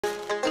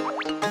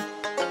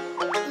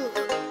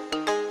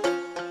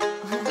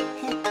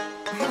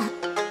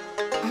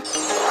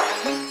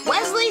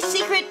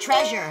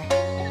treasure.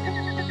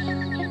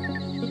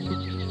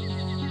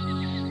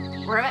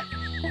 Ribbit,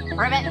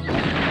 ribbit, ribbit,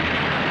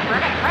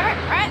 ribbit,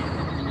 ribbit.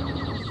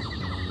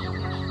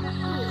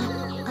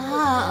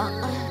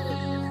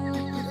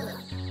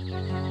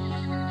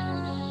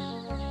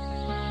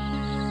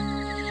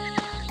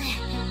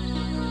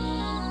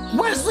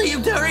 Weslie, you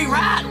dirty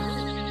rat!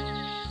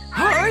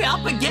 Hurry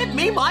up and give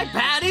me my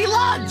patty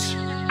lunch!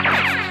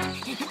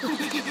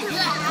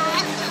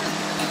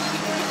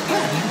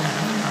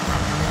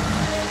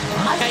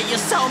 I hate you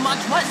so much,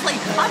 Weslie!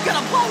 I'm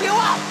gonna blow you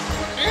up!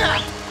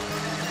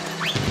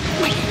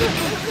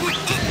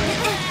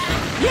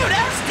 You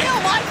dare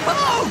steal my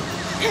food!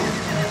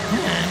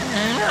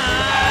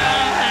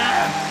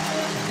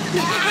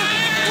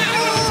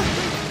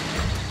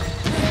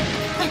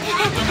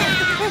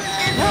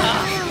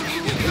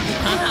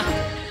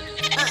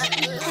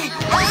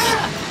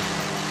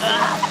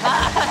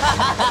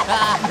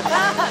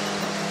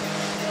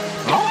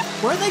 Oh,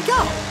 where'd they go?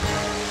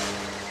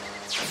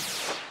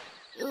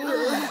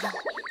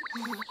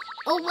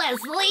 Oh,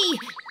 Weslie!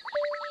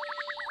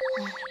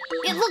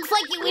 It looks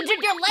like you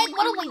injured your leg.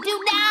 What do we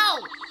do now?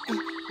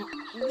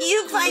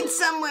 You find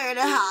somewhere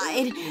to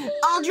hide.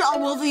 I'll draw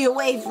Wolffy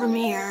away from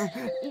here.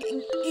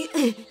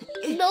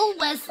 No,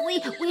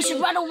 Weslie. We should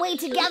run away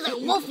together.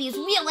 Wolffy is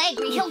real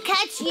angry. He'll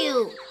catch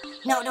you.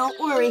 No, don't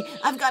worry.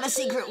 I've got a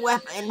secret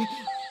weapon.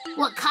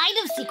 What kind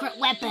of secret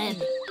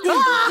weapon? Go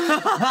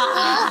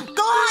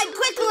hide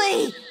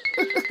quickly!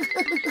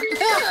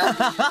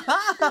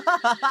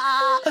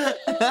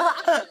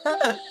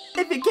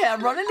 If you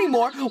can't run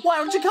anymore, why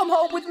don't you come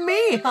home with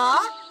me, huh?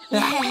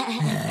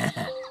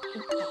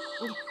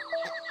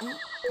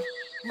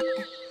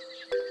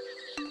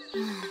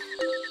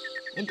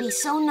 It'd be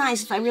so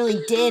nice if I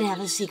really did have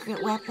a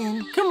secret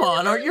weapon. Come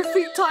on, aren't your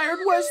feet tired,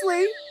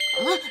 Weslie?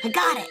 I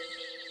got it.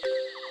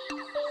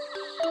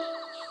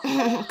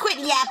 Quit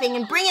yapping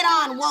and bring it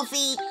on,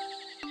 Wolffy.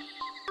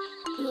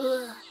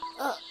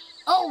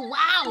 Oh,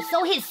 wow.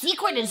 So his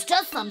secret is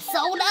just some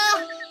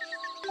soda?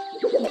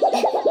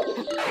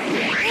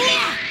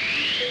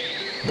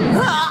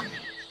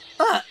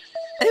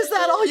 Is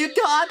that all you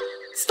got?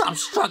 Stop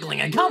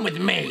struggling and come with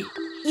me.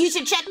 You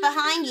should check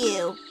behind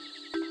you.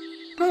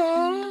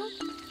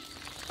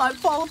 I've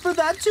fallen for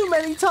that too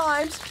many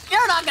times.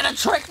 You're not gonna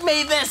trick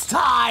me this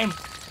time.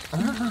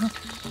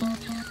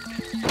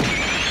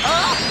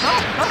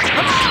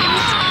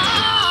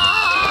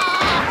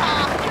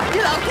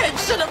 You know,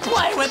 kids shouldn't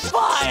play with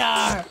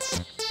fire.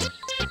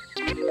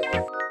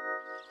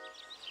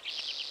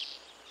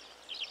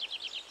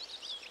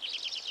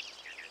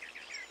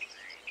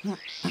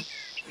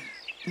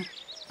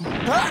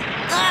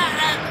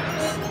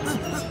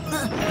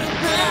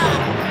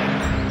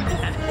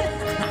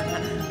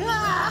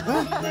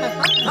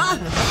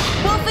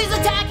 Wolffy's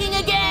attacking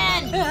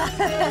again!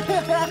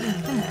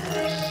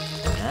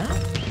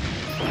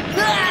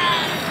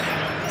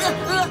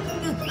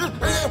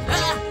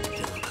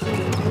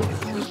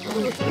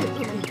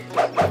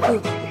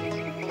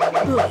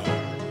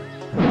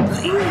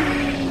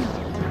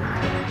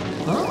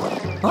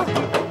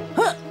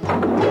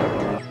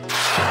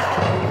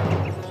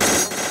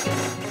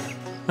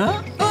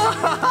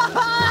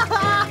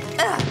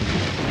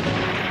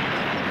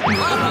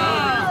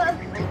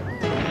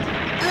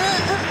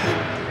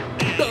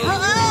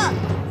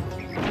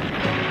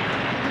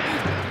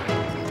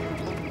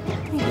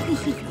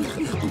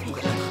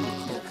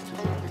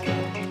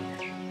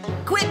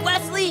 Quick,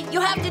 Weslie! You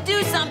have to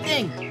do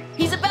something!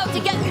 He's about to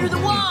get through the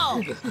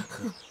wall!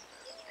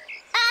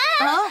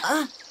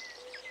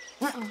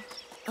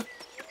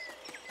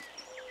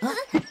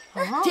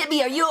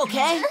 Tibby, are you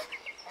okay?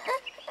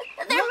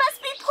 There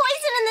must be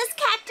poison in this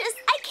cactus.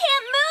 I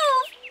can't move.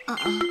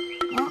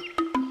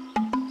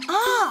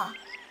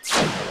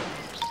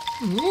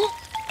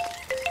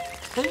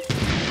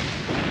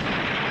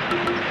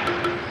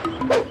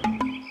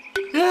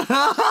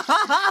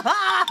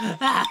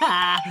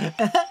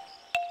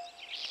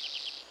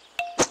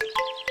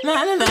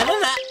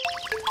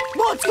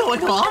 What's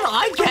going on?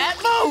 I can't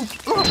move!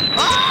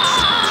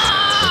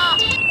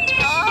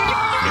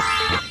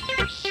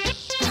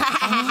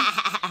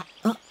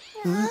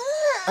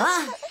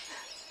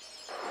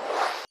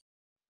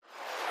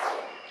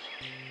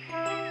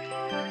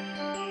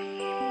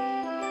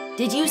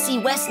 Did you see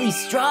Wesley's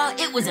straw?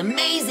 It was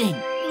amazing!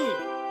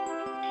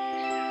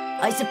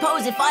 I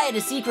suppose if I had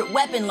a secret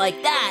weapon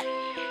like that,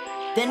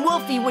 then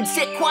Wolffy would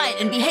sit quiet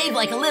and behave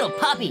like a little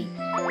puppy.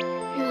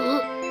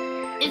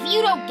 If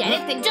you don't get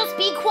it, then just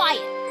be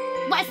quiet.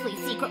 Wesley's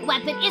secret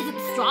weapon isn't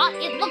straw.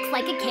 It looks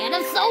like a can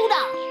of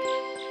soda.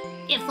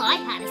 If I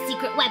had a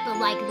secret weapon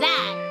like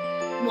that,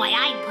 why,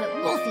 I'd put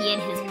Wolffy in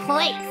his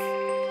place.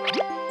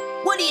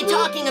 What are you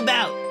talking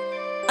about?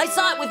 I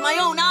saw it with my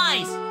own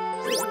eyes.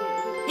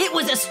 It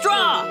was a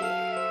straw.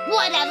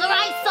 Whatever,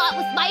 I saw it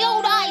with my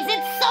own eyes.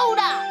 It's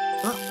soda.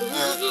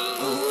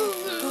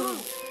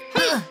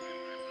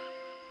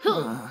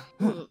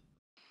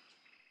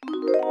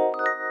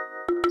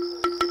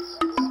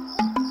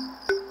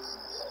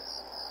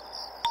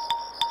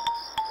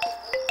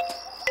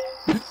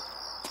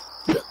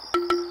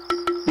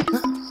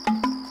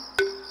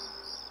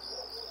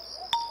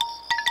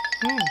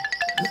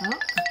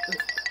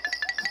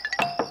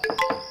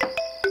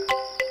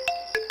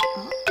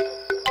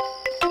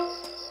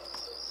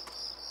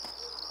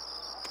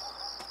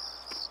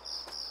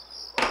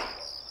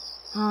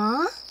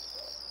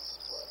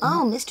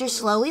 Oh, Mr.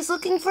 Slowy's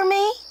looking for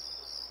me?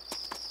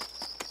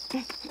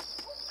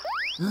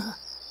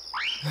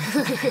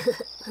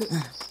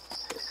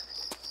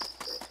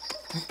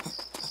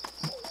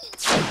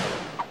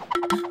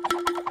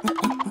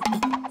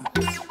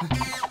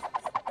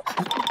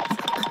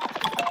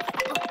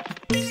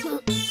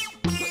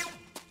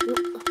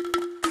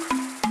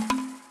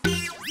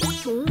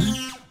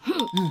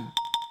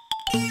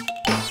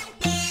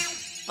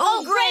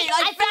 Oh, great!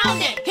 I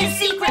found it! His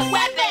secret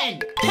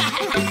weapon!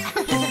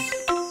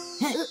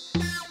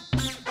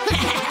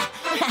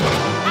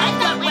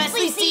 I've got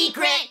Wesley's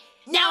secret!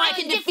 Now I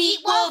can defeat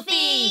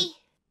Wolffy!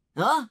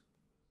 Huh?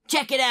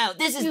 Check it out.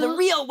 This is the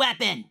real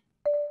weapon.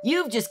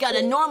 You've just got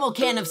a normal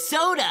can of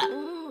soda.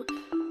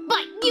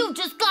 But you've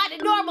just got a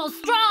normal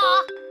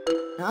straw.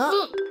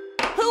 Huh?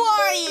 Who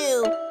are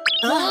you?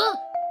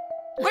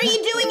 What are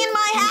you doing in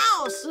my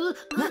house?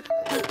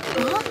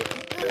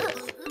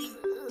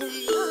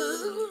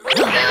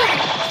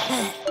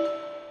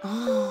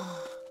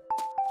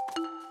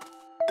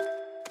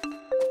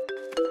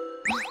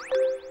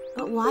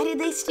 But why did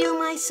they steal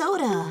my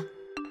soda?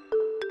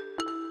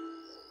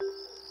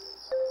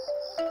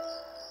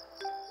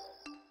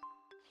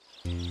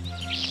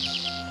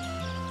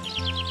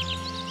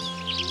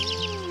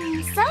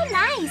 So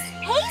nice.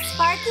 Hey,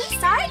 Sparky,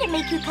 sorry to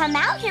make you come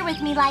out here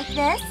with me like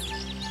this.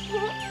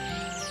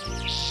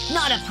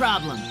 Not a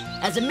problem.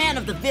 As a man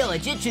of the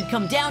village, it should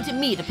come down to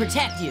me to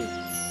protect you.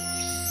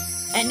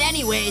 And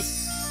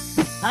anyways,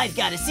 I've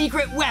got a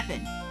secret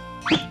weapon.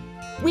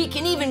 We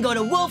can even go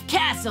to Wolf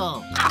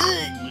Castle.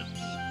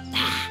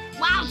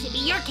 Wow,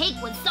 Timmy, your cake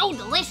was so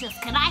delicious.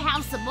 Can I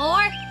have some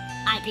more?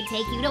 I can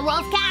take you to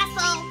Wolf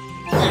Castle.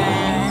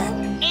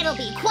 It'll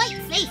be quite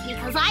safe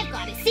because I've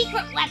got a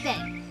secret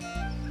weapon.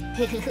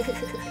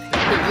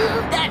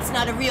 That's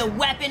not a real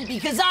weapon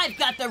because I've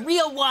got the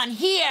real one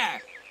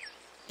here.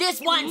 This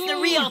one's the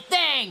real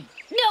thing.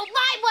 No,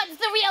 my one's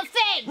the real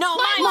thing. No,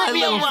 My mine's the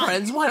real little one.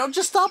 friends, why don't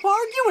you stop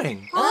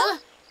arguing? Huh?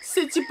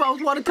 Since you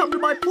both want to come to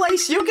my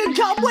place, you can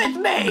come with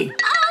me!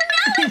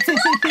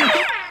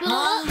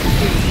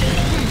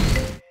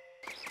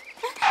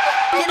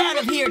 Get out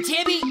of here,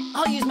 Timmy.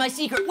 I'll use my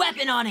secret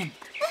weapon on him.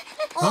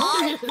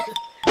 I'll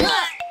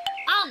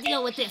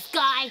deal with this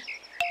guy.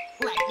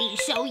 Let me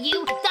show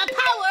you the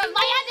power of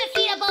my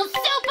undefeatable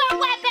super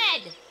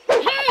weapon.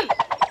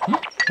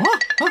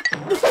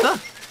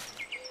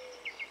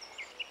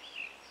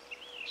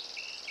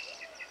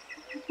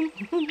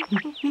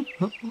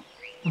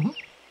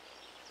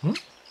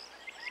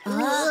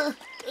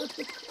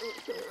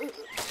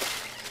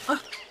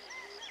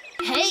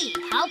 Hey,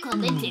 how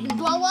come it didn't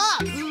blow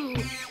up?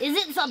 Is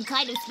it some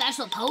kind of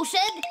special potion?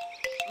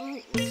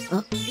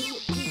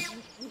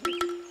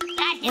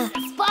 That is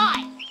the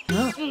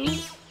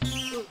spot.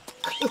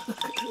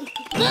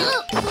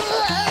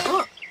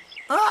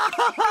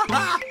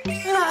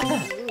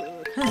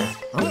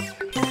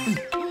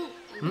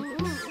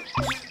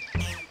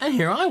 And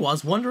here I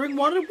was wondering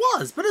what it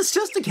was, but it's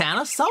just a can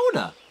of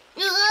soda.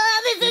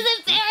 This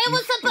isn't fair. It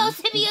was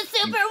supposed to be a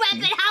super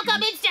weapon. How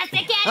come it's just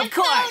a can Of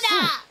course.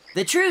 soda?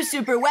 The true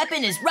super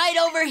weapon is right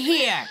over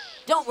here.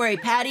 Don't worry,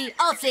 Patty.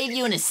 I'll save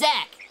you in a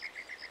sec.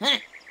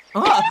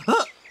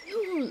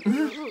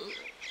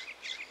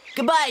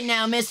 Goodbye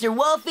now, Mr.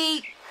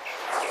 Wolffy.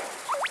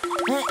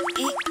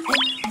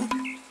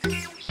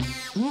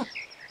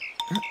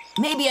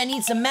 Maybe I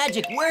need some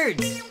magic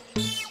words.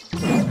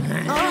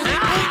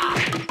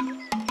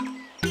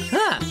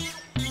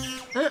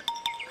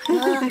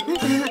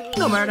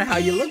 No matter how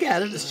you look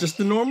at it, it's just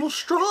a normal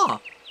straw.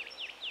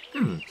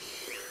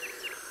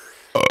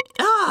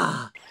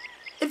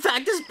 In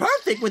fact, it's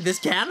perfect with this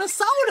can of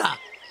soda.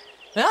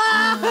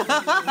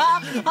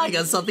 I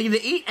got something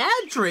to eat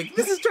and drink.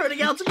 This is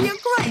turning out to be a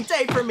great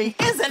day for me,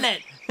 isn't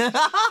it?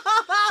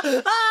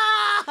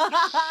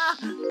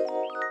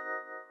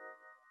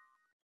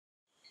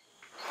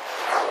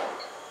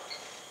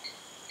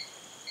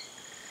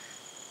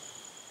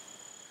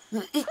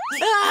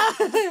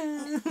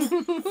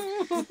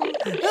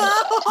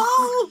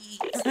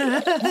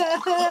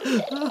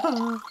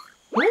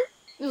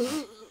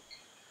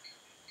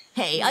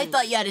 Hey, I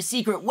thought you had a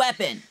secret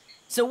weapon.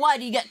 So why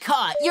do you get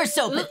caught? You're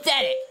so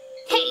pathetic.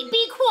 Hey,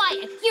 be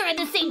quiet. You're in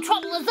the same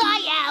trouble as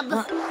I am.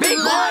 Be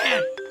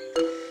quiet!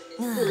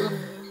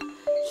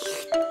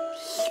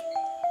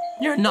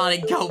 You're not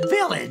in Goat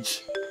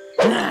Village.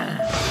 When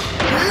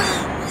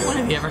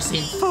have you ever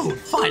seen food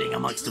fighting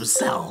amongst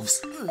themselves?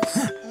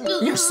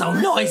 You're so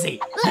noisy.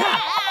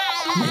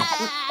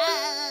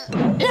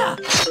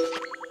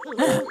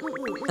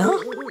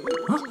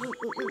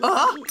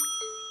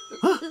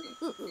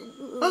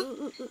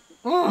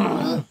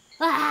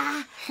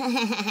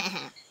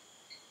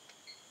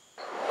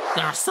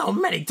 There are so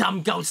many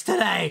dumb goats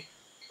today.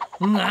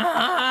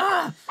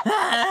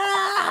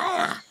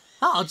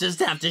 I'll just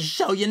have to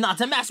show you not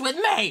to mess with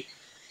me.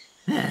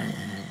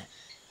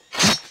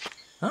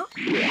 Huh?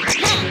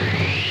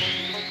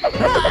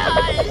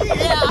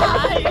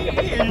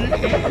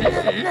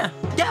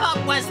 Give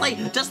up, Weslie!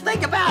 Just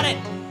think about it!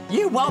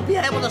 You won't be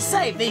able to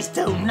save these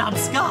two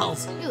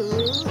numbskulls!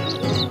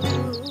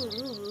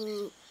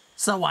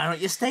 So why don't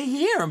you stay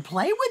here and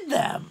play with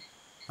them?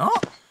 Oh.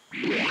 All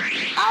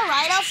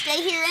right, I'll stay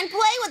here and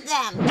play with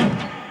them.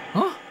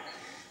 Huh?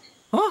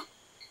 Huh?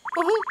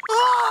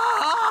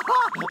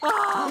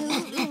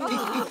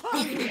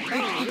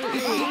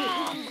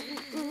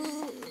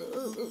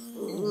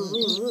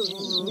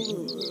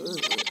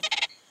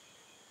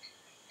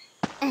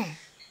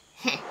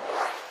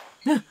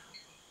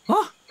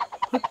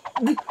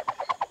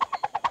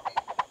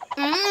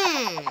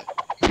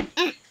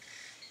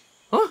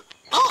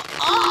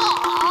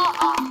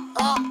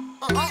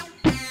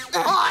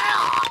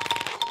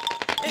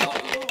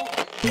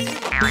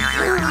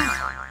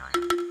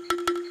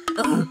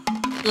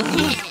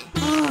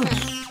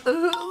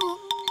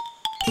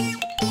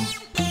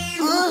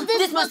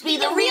 This must be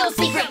the real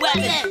secret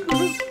weapon!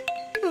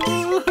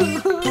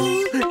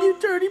 You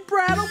dirty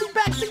brat, I'll be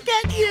back to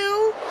get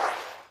you!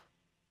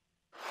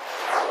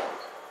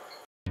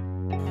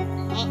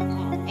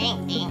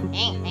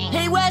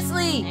 Hey,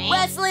 Weslie!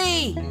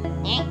 Weslie!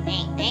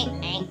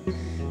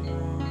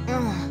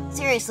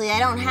 Seriously, I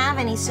don't have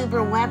any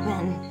super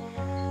weapon.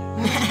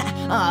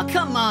 Aw,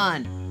 come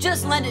on!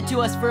 Just lend it to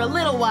us for a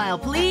little while,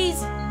 please?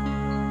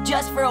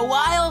 Just for a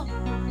while?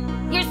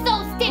 You're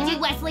so stingy,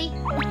 Weslie.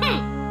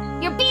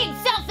 You're being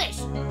selfish.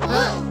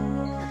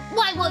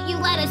 Why won't you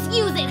let us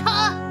use it,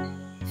 huh?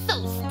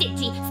 So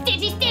stingy,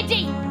 stingy,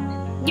 stingy.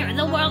 You're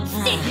the world's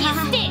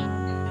stingiest stink.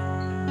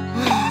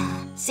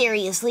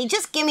 Seriously,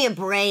 just give me a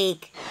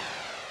break.